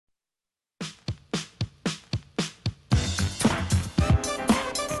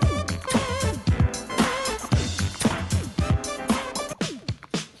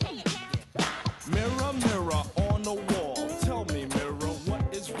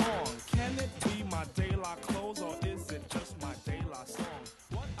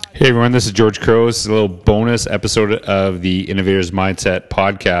Hey everyone, this is George Couros. A little bonus episode of the Innovators Mindset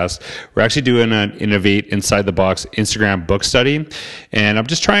podcast. We're actually doing an Innovate Inside the Box Instagram book study, and I'm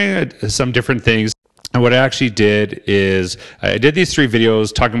just trying some different things. And what I actually did is I did these 3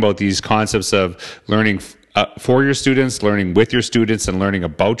 videos talking about these concepts of learning for your students, learning with your students, and learning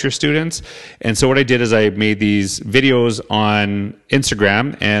about your students. And so what I did is I made these videos on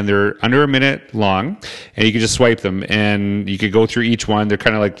Instagram, and they're under a minute long, and you can just swipe them and you could go through each one. They're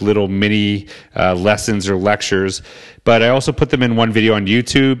kind of like little mini lessons or lectures. But I also put them in one video on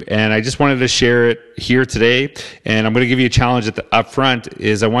YouTube, and I just wanted to share it here today. And I'm going to give you a challenge up front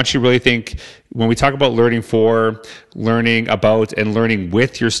is I want you to really think, when we talk about learning for, learning about, and learning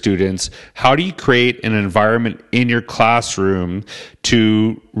with your students, how do you create an environment in your classroom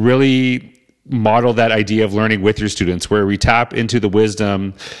to really model that idea of learning with your students, where we tap into the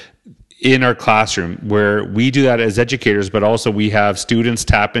wisdom in our classroom, where we do that as educators, but also we have students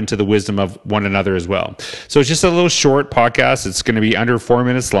tap into the wisdom of one another as well. So it's just a little short podcast. It's going to be under 4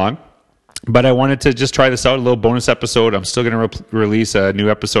 minutes long. But I wanted to just try this out, a little bonus episode. I'm still going to release a new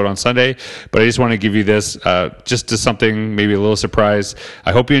episode on Sunday, but I just want to give you this just as something, maybe a little surprise.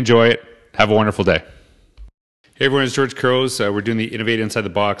 I hope you enjoy it. Have a wonderful day. Hey everyone, it's George Couros. We're doing the Innovate Inside the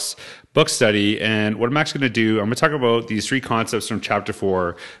Box book study, and what I'm actually going to do, I'm going to talk about these 3 concepts from chapter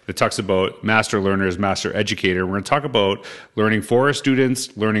 4 that talks about master learners, master educator. We're going to talk about learning for our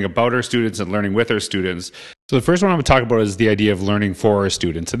students, learning about our students, and learning with our students. So the first one I'm going to talk about is the idea of learning for our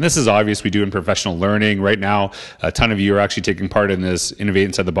students. And this is obvious we do in professional learning. Right now, a ton of you are actually taking part in this Innovate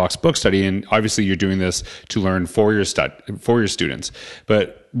Inside the Box book study, and obviously you're doing this to learn for your students.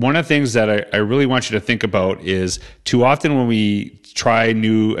 But one of the things that I really want you to think about is, too often when we try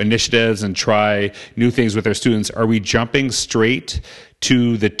new initiatives and try new things with our students, are we jumping straight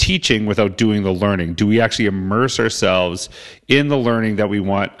to the teaching without doing the learning? Do we actually immerse ourselves in the learning that we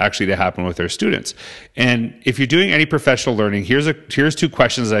want actually to happen with our students? And if you're doing any professional learning, here's 2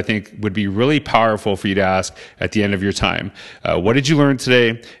 questions that I think would be really powerful for you to ask at the end of your time. What did you learn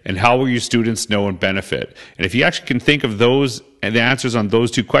today, and how will your students know and benefit? And if you actually can think of those and the answers on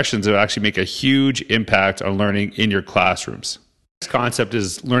those 2 questions, it will actually make a huge impact on learning in your classrooms. The next concept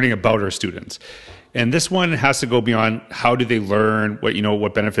is learning about our students. And this one has to go beyond how do they learn,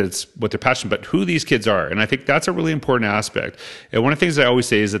 what benefits, what they're passionate, but who these kids are. And I think that's a really important aspect. And one of the things I always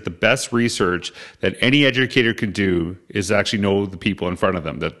say is that the best research that any educator can do is actually know the people in front of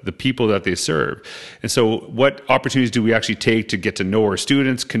them, the people that they serve. And so what opportunities do we actually take to get to know our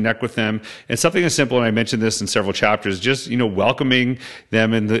students, connect with them? And something as simple, and I mentioned this in several chapters, just, welcoming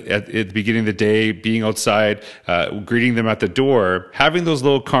them at the beginning of the day, being outside, greeting them at the door, having those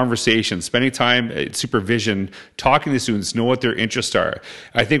little conversations, spending time supervision, talking to students, know what their interests are.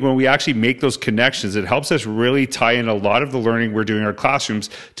 I think when we actually make those connections, it helps us really tie in a lot of the learning we're doing in our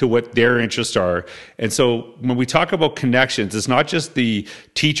classrooms to what their interests are. And so when we talk about connections, it's not just the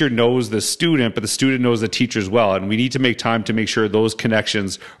teacher knows the student, but the student knows the teacher as well. And we need to make time to make sure those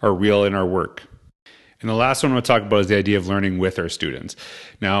connections are real in our work. And the last one I'm going to talk about is the idea of learning with our students.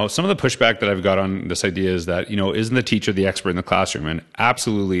 Now, some of the pushback that I've got on this idea is that, isn't the teacher the expert in the classroom? And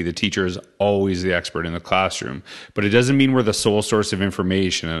absolutely, the teacher is always the expert in the classroom. But it doesn't mean we're the sole source of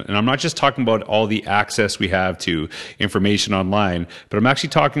information. And I'm not just talking about all the access we have to information online, but I'm actually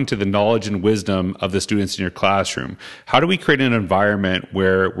talking to the knowledge and wisdom of the students in your classroom. How do we create an environment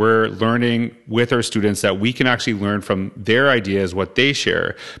where we're learning with our students, that we can actually learn from their ideas, what they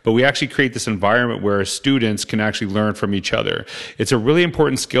share, but we actually create this environment where students can actually learn from each other? It's a really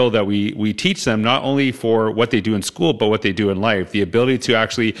important skill that we teach them, not only for what they do in school, but what they do in life. The ability to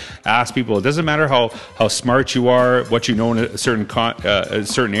actually ask people. It doesn't matter how smart you are, what you know in a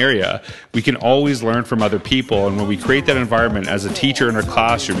certain area. We can always learn from other people. And when we create that environment as a teacher in our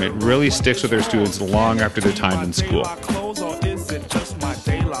classroom, it really sticks with our students long after their time in school.